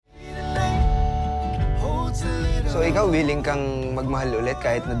So ikaw, willing kang magmahal ulit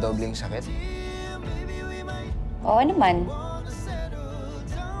kahit na dobleng sakit? Oo naman.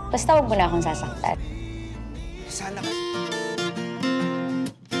 Basta huwag mo na akong sasaktan. Sana ka...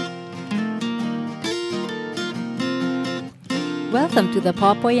 Welcome to the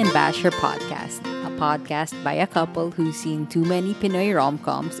Popoy and Basher podcast, a podcast by a couple who's seen too many Pinoy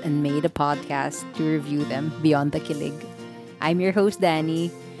rom-coms and made a podcast to review them beyond the kilig. I'm your host,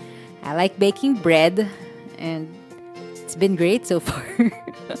 Danny. I like baking bread, and it's been great so far.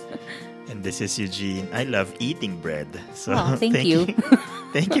 And this is Eugene. I love eating bread. So thank you.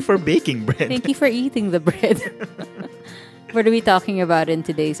 Thank you for baking bread. Thank you for eating the bread. What are we talking about in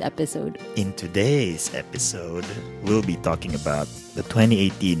today's episode? In today's episode, we'll be talking about the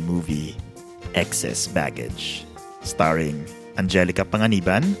 2018 movie Excess Baggage, starring Angelica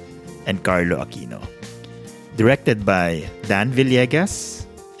Panganiban and Carlo Aquino. Directed by Dan Villegas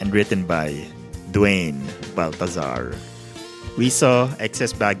and written by Dwayne Baltazar. We saw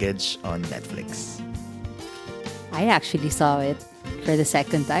Excess Baggage on Netflix. I actually saw it for the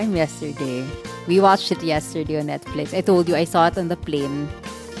second time yesterday. We watched it yesterday on Netflix. I told you I saw it on the plane.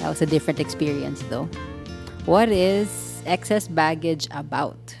 That was a different experience though. What is Excess Baggage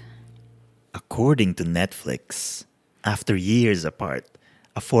about? According to Netflix, after years apart,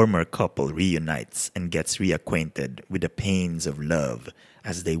 a former couple reunites and gets reacquainted with the pains of love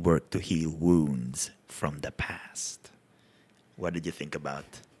as they work to heal wounds from the past. What did you think about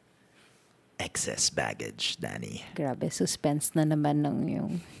Excess Baggage, Danny? Grabe, suspense na naman ng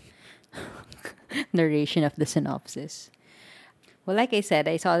yung narration of the synopsis. Well, like I said,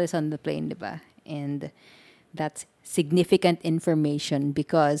 I saw this on the plane, diba? And that's significant information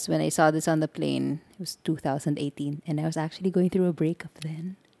because when I saw this on the plane, it was 2018 and I was actually going through a breakup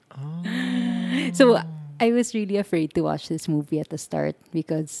then. Oh. So I was really afraid to watch this movie at the start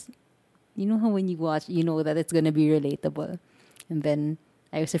because you know how when you watch, you know that it's gonna be relatable. And then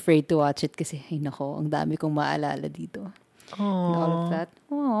I was afraid to watch it kasi, ay nako, ang dami kong maalala dito. And all of that.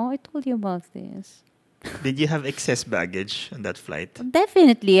 Oh, I told you about this. Did you have excess baggage on that flight?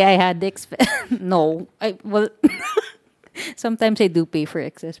 Definitely, I had no. Well, sometimes I do pay for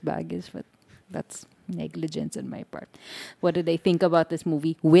excess baggage, but that's negligence on my part. What did I think about this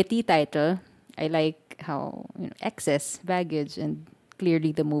movie? Witty title. I like how, excess baggage, and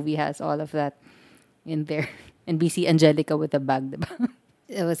clearly the movie has all of that in there. And we see Angelica with a bag, diba?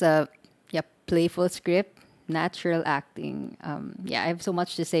 It was a playful script, natural acting. I have so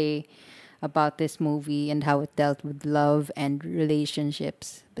much to say about this movie and how it dealt with love and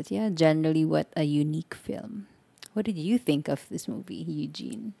relationships. But yeah, generally, what a unique film. What did you think of this movie,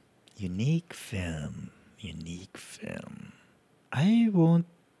 Eugene? Unique film. I won't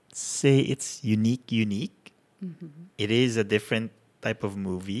say it's unique. Mm-hmm. It is a different type of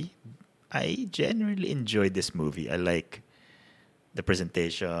movie. I genuinely enjoyed this movie. I like the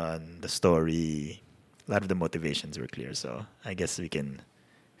presentation, the story. A lot of the motivations were clear. So I guess we can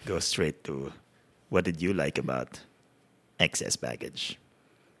go straight to what did you like about Excess Baggage?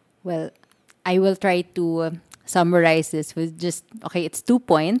 Well, I will try to summarize this with it's 2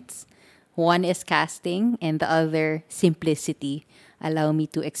 points. One is casting and the other simplicity. Allow me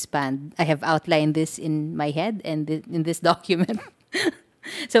to expand. I have outlined this in my head and in this document.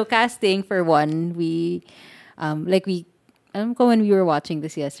 So casting, for one, alam ko when we were watching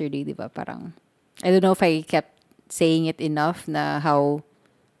this yesterday, di ba, parang, I don't know if I kept saying it enough na how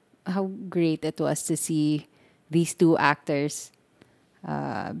great it was to see these two actors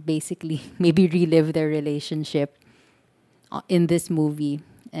basically maybe relive their relationship in this movie,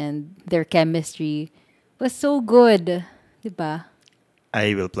 and their chemistry was so good, di ba?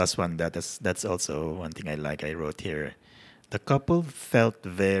 I will plus one that. That's also one thing I like. I wrote here. The couple felt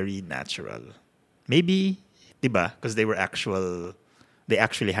very natural. Maybe, diba? Because they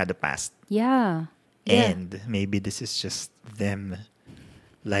actually had a past. Yeah. And maybe this is just them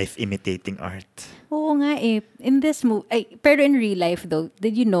life imitating art. Oo nga eh. In this movie, pero in real life though,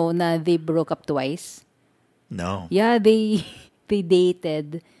 did you know na they broke up twice? No. Yeah, they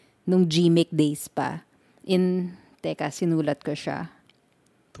dated nung GMIC days pa. Teka, sinulat ko siya.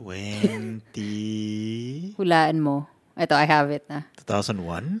 20... Hulaan mo. Ito, I have it na.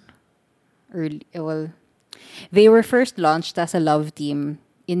 2001? They were first launched as a love team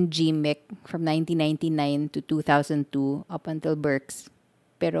in GMIC from 1999 to 2002 up until Berks.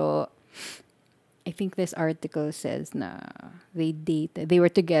 Pero I think this article says na they were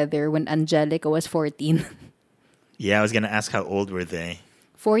together when Angelica was 14. Yeah, I was gonna ask how old were they?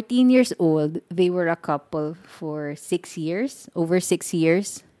 14 years old. They were a couple for 6 years, over 6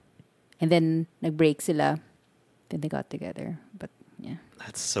 years. And then nag-break sila. Then they got together. But yeah.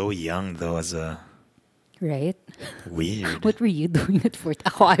 That's so young though as a Right? Weird. What were you doing at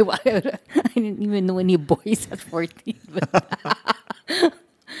 14? Ako, I didn't even know any boys at 14. But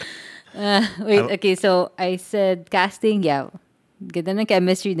wait, okay. So, I said casting, yeah. Ganda ng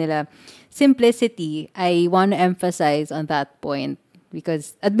chemistry nila. Simplicity, I want to emphasize on that point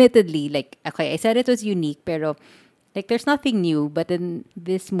because admittedly, like, okay, I said it was unique, pero like there's nothing new, but then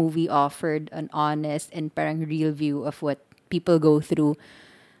this movie offered an honest and parang real view of what people go through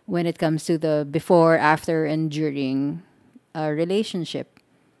when it comes to the before, after, and during a relationship.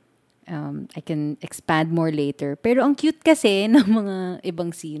 I can expand more later. Pero ang cute kasi ng mga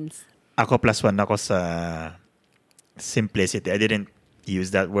ibang scenes. Ako +1 ako sa simplicity. I didn't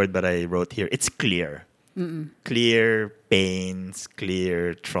use that word, but I wrote here. It's clear. Clear pains,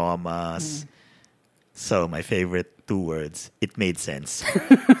 clear traumas. So, my favorite 2 words. It made sense.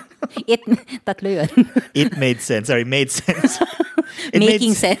 Tatlo yun. It made sense. Sorry, made sense.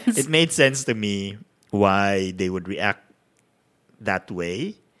 Making sense. It made sense to me why they would react that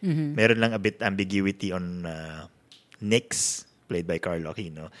way. Meron lang a bit ambiguity on Nick's, played by Carlo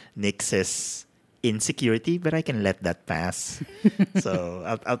Aquino. Nick's insecurity, but I can let that pass. So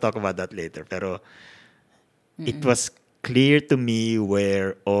I'll talk about that later. Pero it was clear to me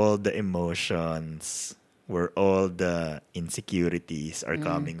where all the emotions, where all the insecurities are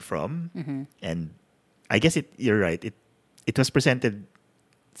coming from. And I guess you're right. It was presented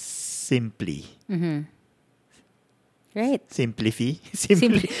simply. Right. Simplify.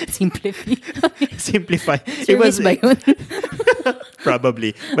 Simplify. Service ba yun?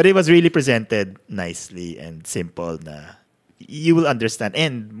 Probably. But it was really presented nicely and simple na you will understand.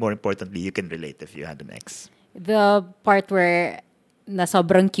 And more importantly, you can relate if you had an ex. The part where na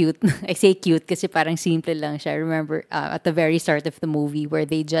sobrang cute. I say cute kasi parang simple lang siya. I remember at the very start of the movie where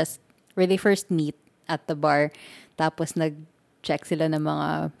they first meet at the bar. Tapos nag-check sila ng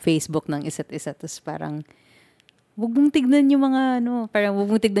mga Facebook ng isa't isa. Tapos parang, wag mong tignan yung mga parang wag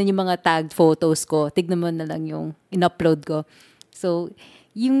mong tignan yung mga tagged photos ko. Tignan mo na lang yung in-upload ko. So,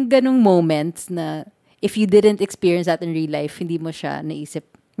 yung ganong moments na if you didn't experience that in real life, hindi siya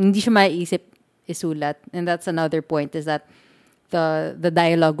maiisip isulat. And that's another point is that the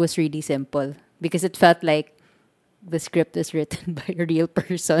dialogue was really simple because it felt like the script was written by a real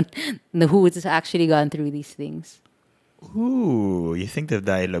person who has actually gone through these things. Ooh, you think the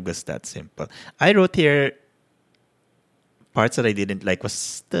dialogue was that simple? I wrote here parts that I didn't like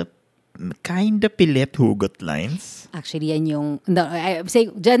was the kind of pilit hugot lines. Actually, yan yung... No, I say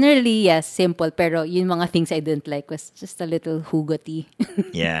generally, yes, simple. Pero yung mga things I didn't like was just a little hugoty.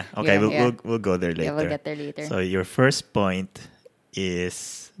 Yeah. Okay, we'll go there later. Yeah, we'll get there later. So your first point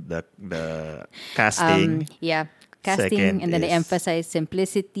is the casting. Yeah. Casting, Second and then I is- emphasize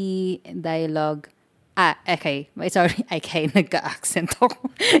simplicity, dialogue. Okay. Sorry, nagka-accent ako.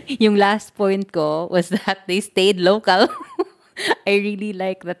 Yung last point ko was that they stayed local. I really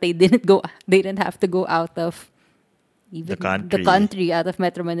like that they didn't have to go out of even The country. out of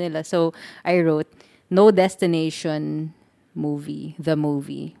Metro Manila. So I wrote, no destination movie, the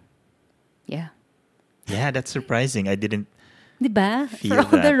movie. Yeah. Yeah, that's surprising. I didn't. Diba? Feel For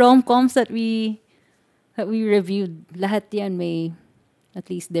all the that. rom-coms that we reviewed, lahat yan may at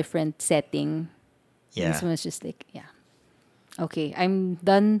least different setting. Yeah. This one's just like, yeah. Okay, I'm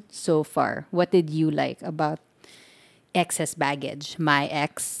done so far. What did you like about excess baggage? My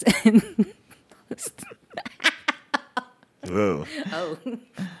ex. Whoa. Oh.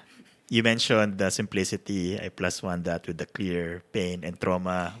 You mentioned the simplicity. I +1 that with the clear pain and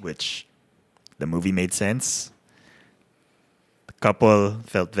trauma, which the movie made sense. The couple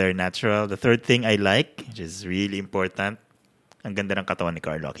felt very natural. The third thing I like, which is really important, ang ganda ng katawan ni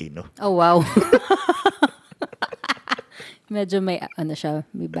Carlo Aquino. Oh, wow. Medyo may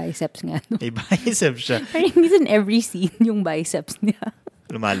biceps nga. No? May biceps siya. Parang minsan every scene yung biceps niya.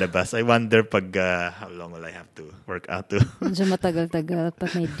 Lumalabas. I wonder pag how long will I have to work out to Medyo matagal-tagal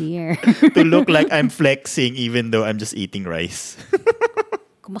pa, my dear. to look like I'm flexing even though I'm just eating rice.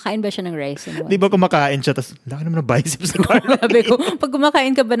 Kumakain ba siya ng rice? Di ba kumakain siya tapos laki naman ng biceps ni Carlo. Sabi ko, pag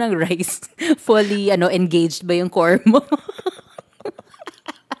kumakain ka ba ng rice, fully engaged ba yung core mo?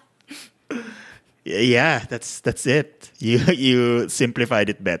 Yeah, that's it. You simplified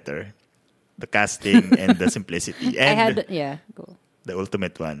it better. The casting and the simplicity. And go. the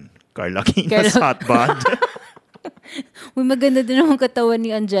ultimate one, Carlo Aquino's hot bod. Uy, maganda din ang katawan ni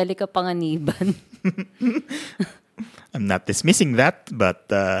Angelica Panganiban. I'm not dismissing that, but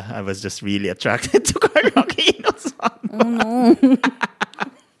I was just really attracted to Carlo Aquino's hot bod. Oh no.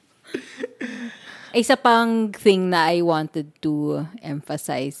 Isa pang thing na I wanted to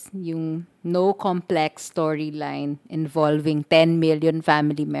emphasize, yung no complex storyline involving 10 million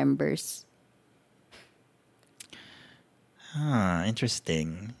family members.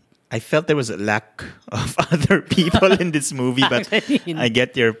 Interesting. I felt there was a lack of other people in this movie, but I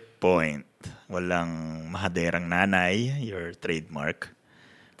get your point. Walang mahaderang nanay, your trademark.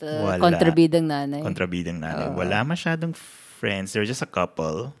 The kontrabidang nanay. Kontrabidang nanay. Wala masyadong friends. There were just a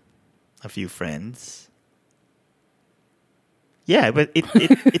couple, a few friends. Yeah, but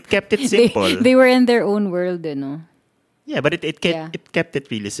it kept it simple. They were in their own world, Yeah, but it kept it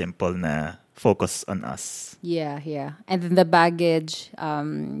really simple na focus on us. Yeah. And then the baggage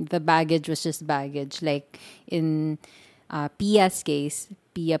was just baggage. Like in Pia's case,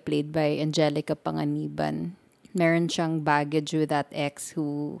 Pia played by Angelica Panganiban. Meron siyang baggage with that ex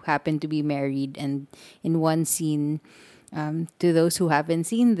who happened to be married. And in one scene, to those who haven't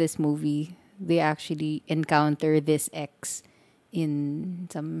seen this movie, they actually encounter this ex in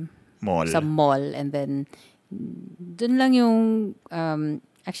some mall. And then dun lang yung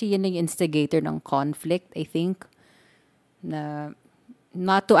actually yun yung instigator ng conflict, I think, na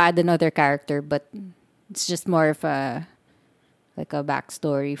not to add another character, but it's just more of a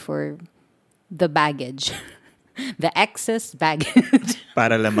backstory for the baggage. The excess baggage.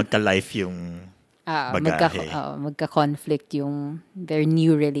 Para lang magka-life yung bagahe. Magka-conflict yung their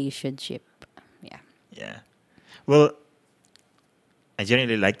new relationship. Yeah. Well, I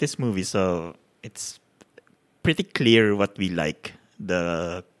generally like this movie, so it's pretty clear what we like.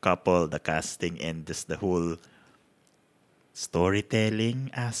 The couple, the casting, and just the whole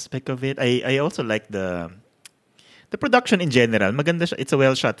storytelling aspect of it. I also like the production in general. Maganda siya. It's a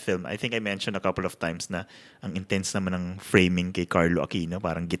well-shot film. I think I mentioned a couple of times na ang intense naman ng framing kay Carlo Aquino.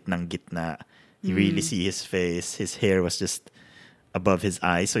 Parang gitnang-gitna. You really see his face. His hair was just above his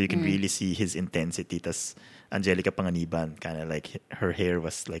eyes, so you can really see his intensity. Tas Angelica Panganiban, kind of like her hair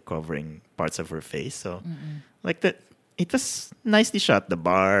was like covering parts of her face. So like that. It was nicely shot. The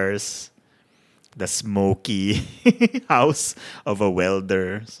bars, the smoky house of a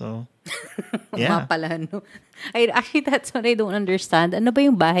welder. So, yeah. Pala, no? Actually, that's what I don't understand. Ano ba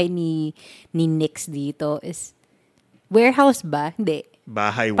yung bahay ni Nix dito? Is warehouse ba? Hindi.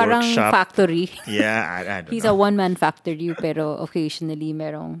 Bahay, parang workshop. Factory. Yeah, I don't He's know. a one-man factory, pero occasionally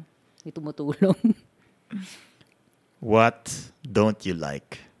merong may tumutulong. What don't you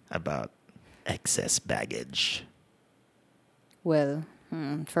like about excess baggage? Well,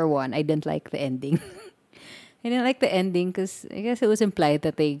 for one, I didn't like the ending. I didn't like the ending because I guess it was implied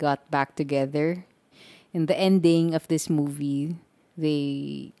that they got back together. In the ending of this movie,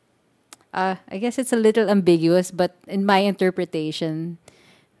 they... I guess it's a little ambiguous, but in my interpretation,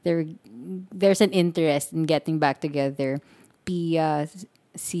 there's an interest in getting back together. Pia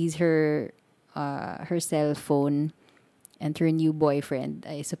sees her cell phone and her new boyfriend,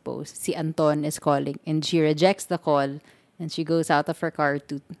 I suppose. Si Anton is calling, and she rejects the call. And she goes out of her car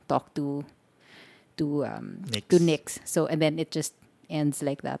to talk to Nix. So, and then it just ends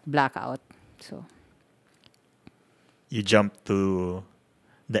like that, blackout. So You jump to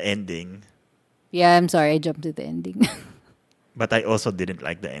the ending. yeah, I'm sorry, I jumped to the ending. But I also didn't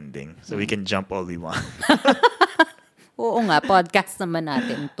like the ending. So we can jump all we want. Oo nga, podcast naman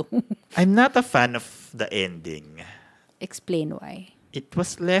natin to. I'm not a fan of the ending. Explain why. It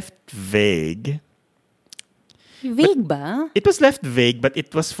was left vague. Vague ba? It was left vague, but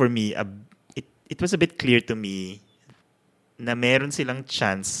it was for me, it was a bit clear to me na meron silang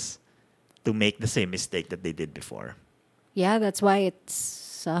chance to make the same mistake that they did before. Yeah, that's why it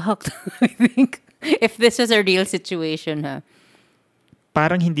sucked, I think. If this was a real situation, ha?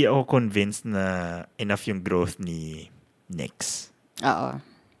 Parang hindi ako convinced na enough yung growth ni Nix. Oo.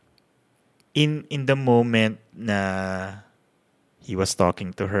 In the moment na he was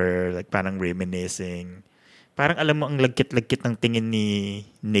talking to her, like parang reminiscing, parang alam mo ang lagkit-lagkit ng tingin ni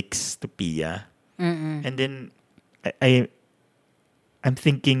Nix to Pia. And then I'm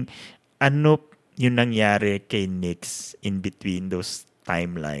thinking, ano yung nangyari kay Nix in between those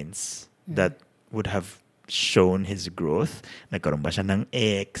timelines that would have shown his growth? Nagkaroon ba siya ng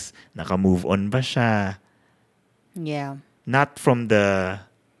ex? Naka-move on ba siya? Yeah. Not from the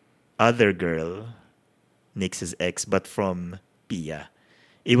other girl, Nix's ex, but from Pia.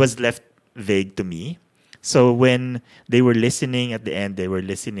 It was left vague to me. So when they were listening at the end, they were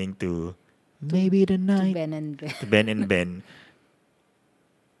listening to Maybe the Night. To Ben and Ben.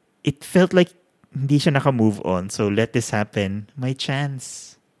 It felt like hindi siya naka-move on. So let this happen. My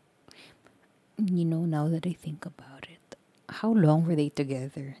chance. You know, now that I think about it, how long were they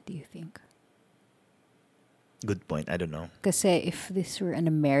together, do you think? Good point. I don't know. Kasi if this were an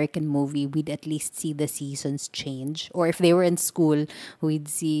American movie, we'd at least see the seasons change. Or if they were in school, we'd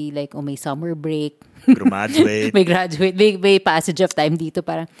see like, may summer break. Graduate. May graduate. May passage of time dito.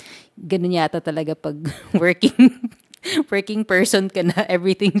 Parang ganun yata talaga pag working. working person ka na,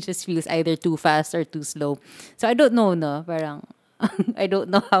 everything just feels either too fast or too slow. So I don't know, no? Parang, I don't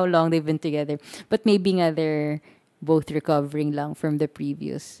know how long they've been together. But maybe nga they're both recovering lang from the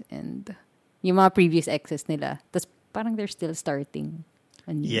previous and yung mga previous exes nila. Tapos parang they're still starting.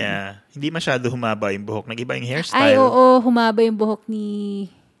 Yeah. Hindi masyado humaba yung buhok. Nag-iba yung hairstyle. Ay, oo. Humaba yung buhok ni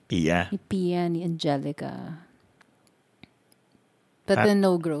Pia. ni Angelica. But then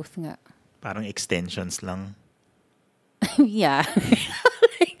no growth nga. Parang extensions lang. Yeah.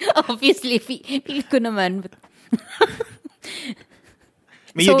 Obviously, feel ko naman. But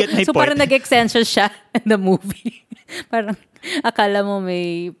You get my so point. parang nag-extension siya in the movie. Parang akala mo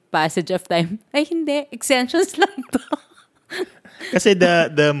may passage of time. Ay, hindi. Extensions lang to. Kasi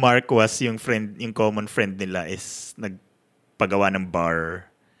the mark was yung common friend nila is nagpagawa ng bar.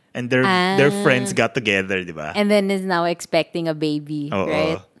 And their friends got together, di ba? And then is now expecting a baby,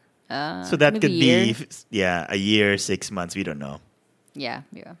 right? So that could maybe be, a year, 6 months. We don't know. Yeah.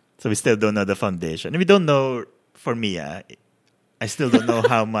 So we still don't know the foundation. And we don't know, for me, I still don't know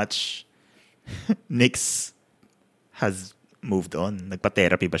how much Nyx has moved on.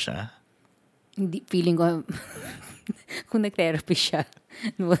 Nagpa-therapy ba siya? Hindi, feeling ko, kung nag-therapy siya,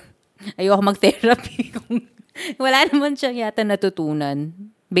 ayoko mag-therapy. Wala naman siya yata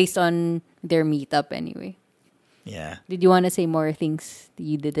natutunan based on their meetup anyway. Yeah. Did you want to say more things that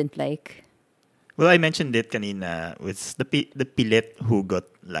you didn't like? Well, I mentioned it kanina. It's the pilit hugot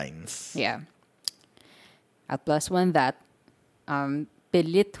lines. Yeah. At +1 that,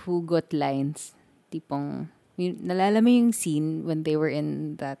 pilit hugot lines. Tipong, nalala mo yung scene when they were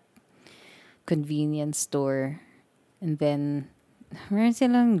in that convenience store and then meron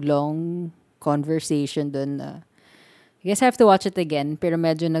silang long conversation dun na I guess I have to watch it again pero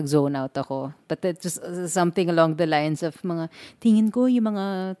medyo nag-zone out ako. But it's just something along the lines of mga tingin ko yung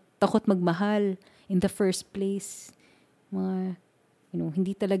mga takot magmahal in the first place. Mga,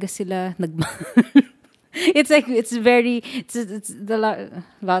 hindi talaga sila nagmahal. It's like, it's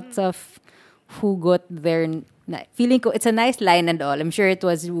lots of hugot there. Feeling ko, it's a nice line and all. I'm sure it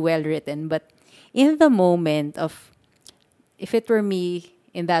was well written. But in the moment of, if it were me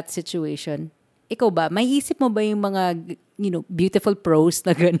in that situation, ikaw ba, may isip mo ba yung mga, beautiful prose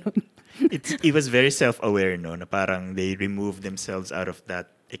na ganun? It was very self-aware, no? Na parang they removed themselves out of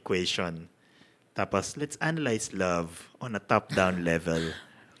that equation. Tapos, let's analyze love on a top-down level.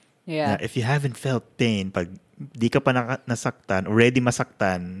 Yeah. Na if you haven't felt pain, pag di ka pa nasaktan, already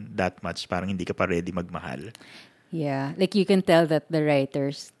masaktan that much, parang hindi ka pa ready magmahal. Yeah. Like you can tell that the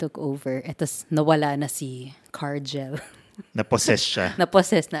writers took over. Etos nawala na si Cargel. Na-possess siya.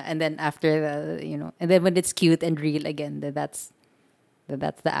 Na-possess na. And then after and then when it's cute and real again, that's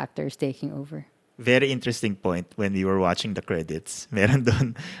the actors taking over. Very interesting point when we were watching the credits. Meron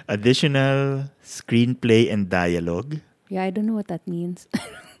doon additional screenplay and dialogue. Yeah, I don't know what that means.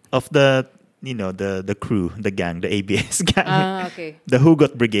 Of the crew, the gang, the ABS gang. Okay. The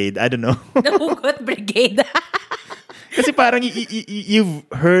Hugot Brigade. I don't know. The Hugot Brigade. Kasi parang you've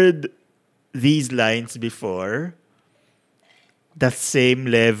heard these lines before. The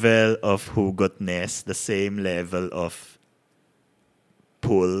same level of hugotness, the same level of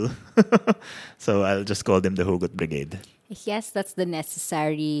pull. So I'll just call them the Hugot Brigade. Yes, that's the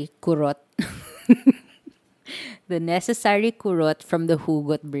necessary kurot. The necessary kurot from the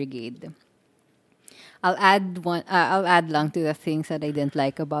Hugot Brigade. I'll add lang to the things that I didn't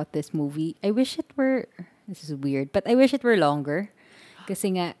like about this movie. I wish it were, this is weird, but I wish it were longer.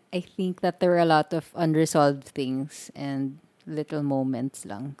 Kasi nga, I think that there were a lot of unresolved things and little moments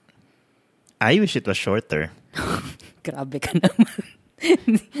lang. I wish it was shorter. Grabe ka naman.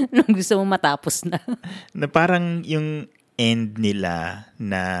 Nung gusto mo matapos na. Na parang yung end nila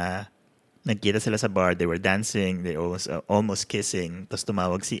na nagkita sila sa bar, they were dancing, they was almost kissing, tapos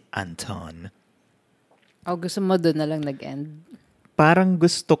tumawag si Anton. Gusto mo doon na lang nag-end? Parang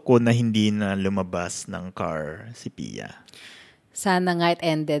gusto ko na hindi na lumabas ng car si Pia. Sana nga it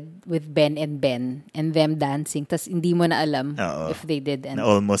ended with Ben and them dancing. Tas hindi mo na alam if they did end. Na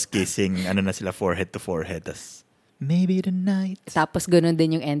almost kissing, na sila forehead to forehead. Tas, maybe tonight. Tapos ganun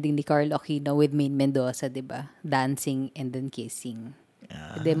din yung ending ni Carlo Aquino with Maine Mendoza, diba? Dancing and then kissing.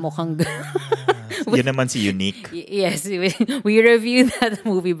 Then mukhang... Yun naman si Unique. Yes, we reviewed that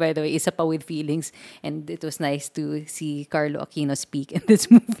movie, by the way. Isa pa with feelings. And it was nice to see Carlo Aquino speak in this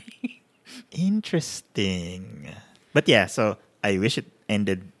movie. Interesting. But yeah, so I wish it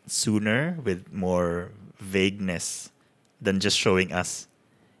ended sooner with more vagueness than just showing us.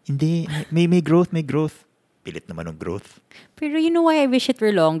 Hindi, may growth. Pilit naman ng growth. Pero you know why I wish it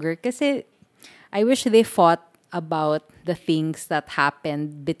were longer? Kasi I wish they fought about the things that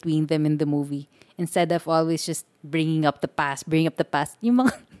happened between them in the movie instead of always just bringing up the past. Yung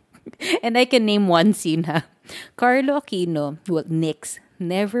mga and I can name one scene, ha. Carlo Aquino, well, Nix,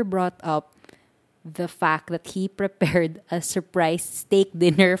 never brought up the fact that he prepared a surprise steak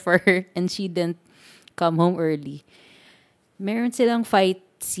dinner for her and she didn't come home early. Meron silang fight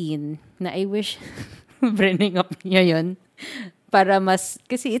scene na I wish bringing up niya yun para mas,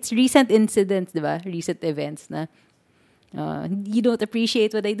 kasi it's recent incidents, di ba? Recent events na you don't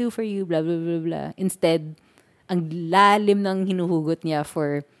appreciate what I do for you, blah, blah, blah, blah. Instead, ang lalim ng hinuhugot niya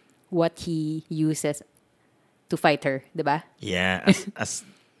for what he uses to fight her, di ba? Yeah, as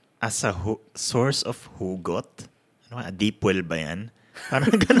a source of hugot, ano, a deep well ba yan?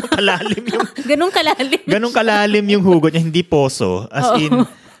 Parang ganun kalalim yung... ganun kalalim yung hugot niya, hindi poso. As in,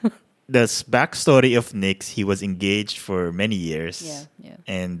 the backstory of Nix, he was engaged for many years. Yeah.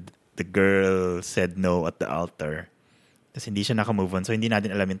 And the girl said no at the altar. Tapos hindi siya nakamove on. So hindi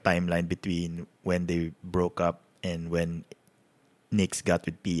natin alam yung timeline between when they broke up and when Nix got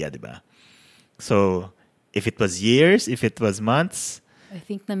with Pia, di ba? So, if it was years, if it was months... I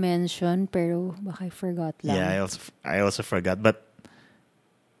think na-mention, pero baka I forgot lang. Yeah, I also forgot. But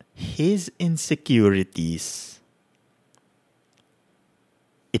his insecurities...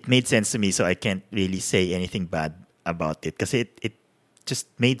 It made sense to me, so I can't really say anything bad about it. Kasi it just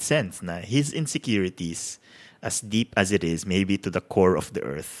made sense na his insecurities, as deep as it is, maybe to the core of the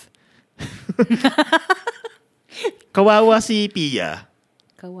earth. Kawawa si Pia.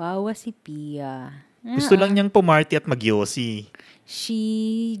 Gusto lang niyang pumarty at magyosi.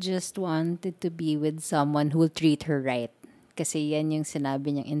 She just wanted to be with someone who will treat her right. Kasi yan yung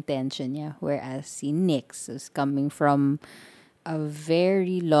sinabi niyang intention niya. Whereas si Nix was coming from a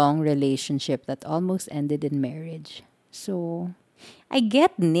very long relationship that almost ended in marriage. So, I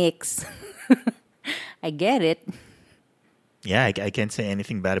get Nix. I get it. Yeah, I can't say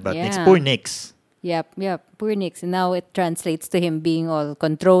anything bad about Yeah. Nix. Poor Nix. Yep. Poor Nix. And now it translates to him being all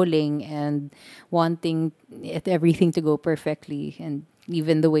controlling and wanting everything to go perfectly. And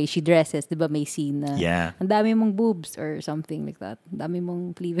even the way she dresses, di ba may scene na Yeah. ang dami mong boobs or something like that. Ang dami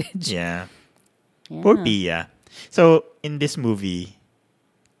mong cleavage. Yeah. Yeah. Poor Pia. So, in this movie,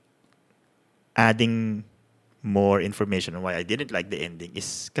 adding more information on why I didn't like the ending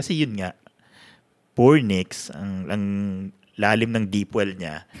is kasi yun nga, poor Nix, ang lalim ng deep well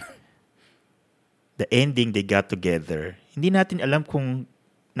niya, the ending they got together, hindi natin alam kung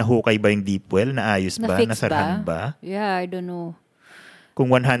nahukay ba yung deep well, naayos ba, Na-fix nasarhan ba? Yeah, I don't know. Kung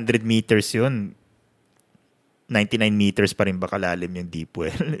 100 meters yun, 99 meters pa rin ba kalalim yung deep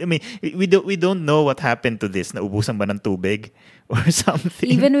well? I mean, we don't know what happened to this. Naubusan ba ng tubig or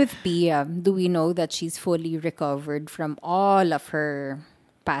something? Even with Pia, do we know that she's fully recovered from all of her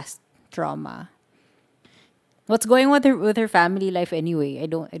past trauma? What's going on with her family life anyway?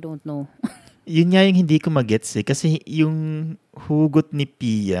 I don't know. Yun nga yung hindi ko magets eh. Kasi yung hugot ni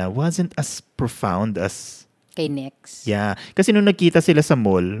Pia wasn't as profound as... Kay Nix. Yeah. Kasi nung nagkita sila sa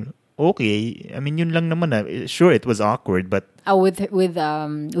mall, okay. I mean, yun lang naman na. Sure, it was awkward, but... with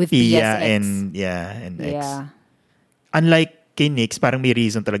Pia Pia's ex. and ex. Yeah. Unlike kay Nix, parang may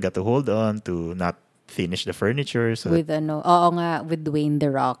reason talaga to hold on, to not finish the furniture. So With with Dwayne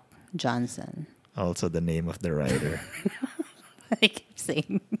The Rock Johnson. also the name of the writer. I keep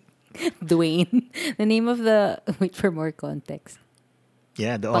saying Dwayne. The name of the... Wait for more context.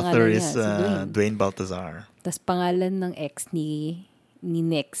 Yeah, the Pangalan author niya, is si Dwayne. Dwayne Baltazar. Tas pangalan ng ex ni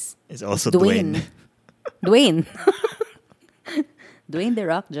Nix. Is also Dwayne. Dwayne. Dwayne The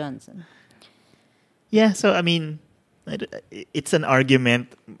Rock Johnson. Yeah, so I mean, it's an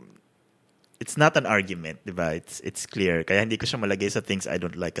argument. It's not an argument, diba? It's clear. Kaya hindi ko siya malagay sa things I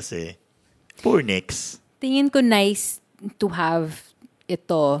don't like kasi poor Nix. Tingin ko nice to have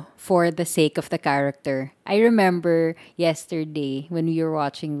ito for the sake of the character. I remember yesterday when we were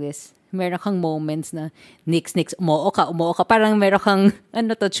watching this, meron kang moments na Nix, umoo ka. Parang meron kang,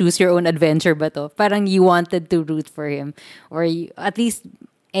 choose your own adventure ba to? Parang you wanted to root for him. Or at least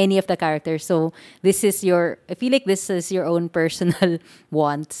any of the characters. So I feel like this is your own personal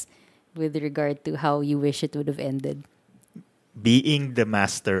wants with regard to how you wish it would have ended. Being the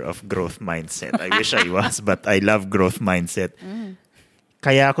master of growth mindset. I wish I was, but I love growth mindset.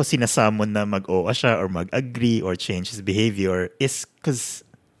 Kaya ako sinasamon na mag-OA siya or mag-agree or change his behavior is because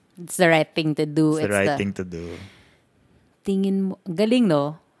it's the right thing to do. it's the right thing to do. Tingin mo, galing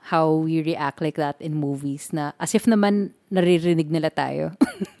no? How we react like that in movies na as if naman naririnig nila tayo.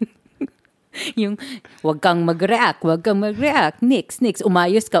 Yung, wag kang mag-react. Nix,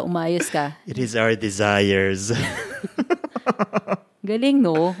 umayos ka. It is our desires. Galing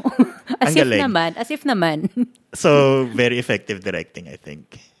no? Ang galing. As if naman. So, very effective directing, I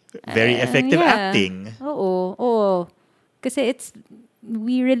think. Very effective Yeah. acting. Oo. Kasi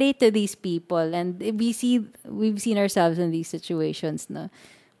we relate to these people and we've seen ourselves in these situations na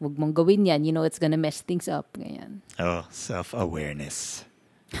wag mong gawin yan, you know it's gonna mess things up. Ganyan. Oh, self-awareness.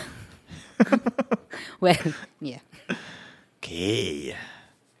 Well, yeah. Okay.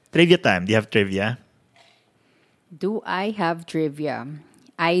 Trivia time. Do you have trivia? Do I have trivia?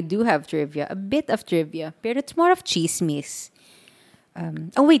 I do have trivia. A bit of trivia. But it's more of chismis.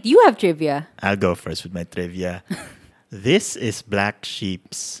 Oh, wait. You have trivia. I'll go first with my trivia. This is Black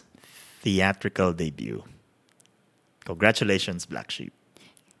Sheep's theatrical debut. Congratulations, Black Sheep.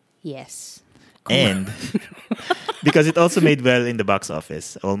 Yes. And because it also made well in the box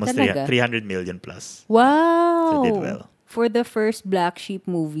office, almost Talaga? 300 million plus. Wow. So it did well. For the first Black Sheep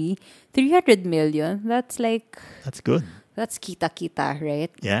movie, 300 million. That's like, That's good. that's kita-kita,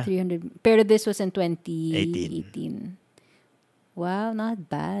 right? Yeah. 300. Pero this was in 2018. Wow, not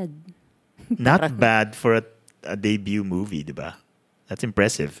bad. Not bad for a debut movie, diba? That's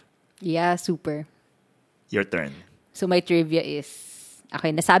impressive. Yeah, super. Your turn. So my trivia is,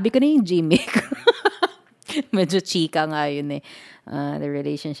 okay, nasabi ko na yung gimmick. Medyo chika nga yun eh. The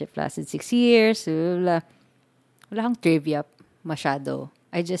relationship lasted 6 years. So, wala kang trivia masyado.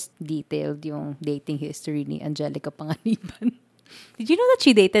 I just detailed yung dating history ni Angelica Panganiban. Did you know that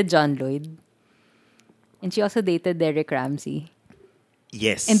she dated John Lloyd? And she also dated Derek Ramsey.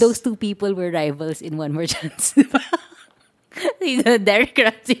 Yes. And those two people were rivals in One More Chance. Derek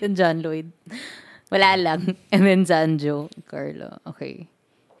Ramsey and John Lloyd. Wala lang. And then Sanjo, Carlo. Okay.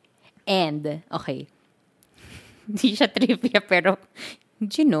 And, okay. Hindi siya trivia, pero,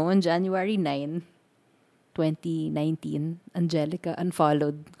 did you know, on January 9, 2019, Angelica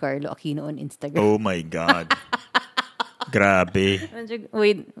unfollowed Carlo Aquino on Instagram. Oh my God. Grabe.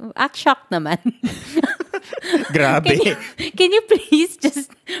 Wait, act shocked naman. Grabe. Can you please just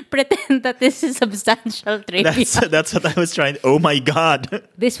pretend that this is substantial trivia? That's what I was trying. Oh my God.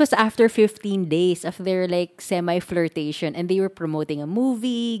 This was after 15 days of their like semi-flirtation, and they were promoting a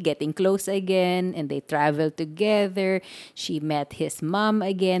movie, getting close again, and they traveled together. She met his mom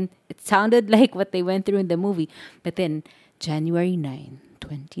again. It sounded like what they went through in the movie. But then, January 9,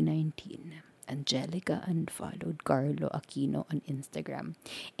 2019, Angelica unfollowed Carlo Aquino on Instagram.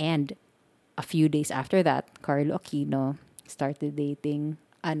 And a few days after that, Carlo Aquino started dating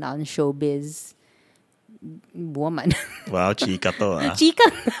a non-showbiz woman. Wow, chika to ah.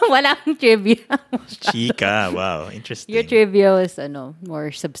 Chika, wala akong trivia. Chika, wow, interesting. Your trivia was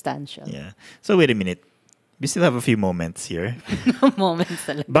more substantial. Yeah. So wait a minute. We still have a few moments here. Moments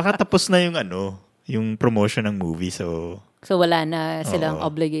talaga. Baka tapos na yung promotion ng movie. So wala na silang Oo.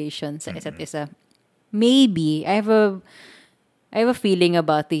 obligation sa isa't isa. Maybe I have a feeling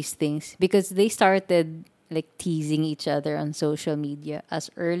about these things because they started like teasing each other on social media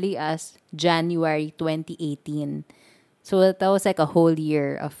as early as January 2018. So that was like a whole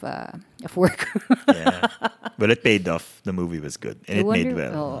year of work. yeah. Well, it paid off. The movie was good. And it made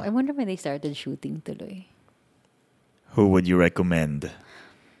well. Oh, I wonder when they started shooting tuloy. Who would you recommend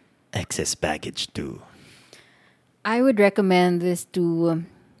Excess Baggage to? I would recommend this to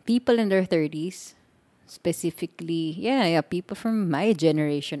people in their 30s. Specifically, people from my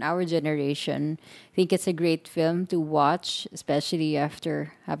generation, our generation. I think it's a great film to watch, especially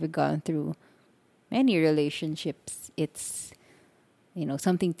after having gone through many relationships. It's,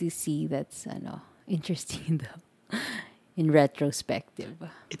 something to see that's, interesting in retrospective.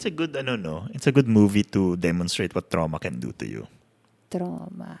 It's a good, it's a good movie to demonstrate what trauma can do to you.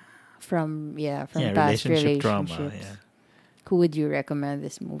 Trauma. From past relationship relationships. trauma, yeah. Who would you recommend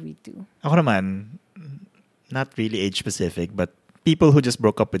this movie to? Ako naman, not really age specific, but people who just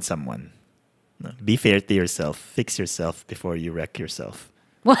broke up with someone. No, be fair to yourself. Fix yourself before you wreck yourself.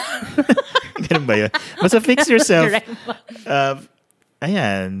 Ganun ba yun? Basta fix yourself.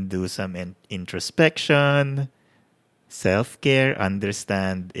 Do some introspection, self-care,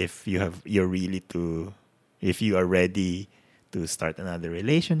 understand if you are ready to start another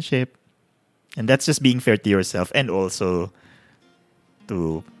relationship. And that's just being fair to yourself and also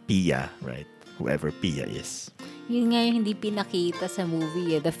to Pia, right? Whoever Pia is. Yun nga yung hindi pinakita sa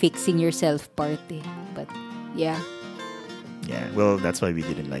movie, the fixing yourself part eh. But, yeah. Yeah, well, that's why we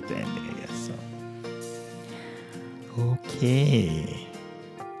didn't like the ending, I guess. So. Okay.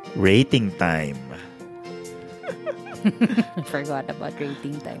 Rating time. I forgot about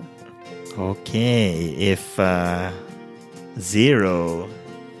rating time. Okay. If 0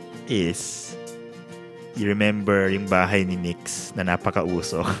 is, you remember yung bahay ni Nix na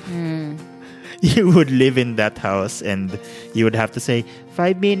napakauso. you would live in that house and you would have to say,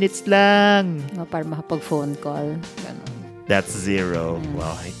 5 minutes lang. No, para makapag-phone call. Ganon. That's 0.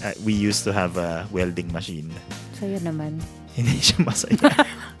 Wow. We used to have a welding machine. Sa'yo naman. Hindi siya masaya.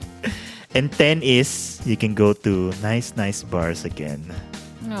 And 10 is, you can go to nice bars again.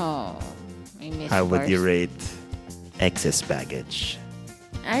 No. I miss How would bars. you rate excess baggage?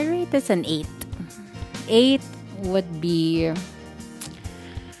 I rate this an 8. 8 would be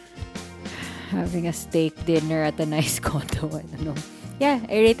having a steak dinner at a nice condo. I don't know. Yeah,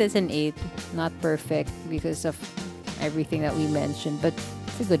 I rate this an 8. Not perfect because of everything that we mentioned, but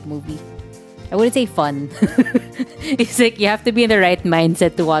it's a good movie. I wouldn't say fun. It's like you have to be in the right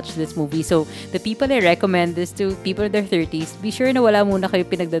mindset to watch this movie. So the people I recommend this to, people in their 30s, be sure na wala muna kayo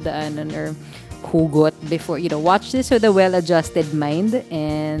pinagdadaanan or hugot before, watch this with a well-adjusted mind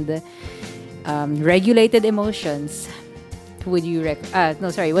and regulated emotions. Would you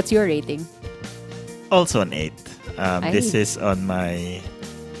what's your rating? Also an 8. This Ay. is on my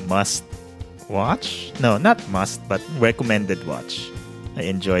must watch. No, not must, but recommended watch. I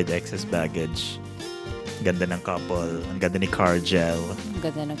enjoyed excess baggage. Ganda ng couple. Ang ganda ni Cargel. Ang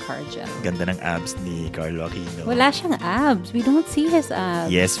ganda ng Cargel. Ganda ng abs ni Carlo Aquino. Wala siyang abs. We don't see his abs.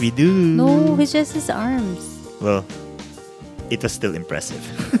 Yes, we do. No, it's just his arms. Well, it was still impressive.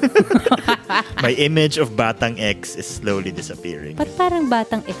 My image of Batang X is slowly disappearing. But parang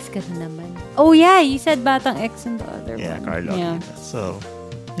Batang X ka na naman. Oh yeah, you said Batang X in the other Yeah, one. Carlo Yeah. Aquino. So,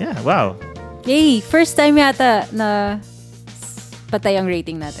 yeah, wow. Yay! First time yata na patay ang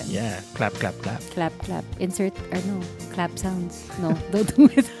rating natin. Yeah, clap, clap, clap. Clap, clap. Insert, clap sounds. No, don't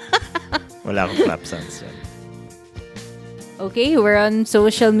do it. Wala akong clap sounds yan. Okay, we're on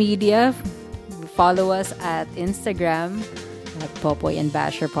social media. Follow us at Instagram at Popoy and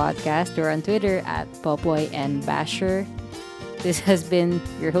Basher Podcast. We're on Twitter at Popoy and Basher. This has been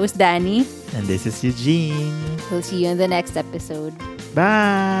your host, Danny. And this is Eugene. We'll see you in the next episode.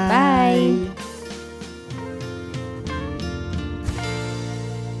 Bye! Bye!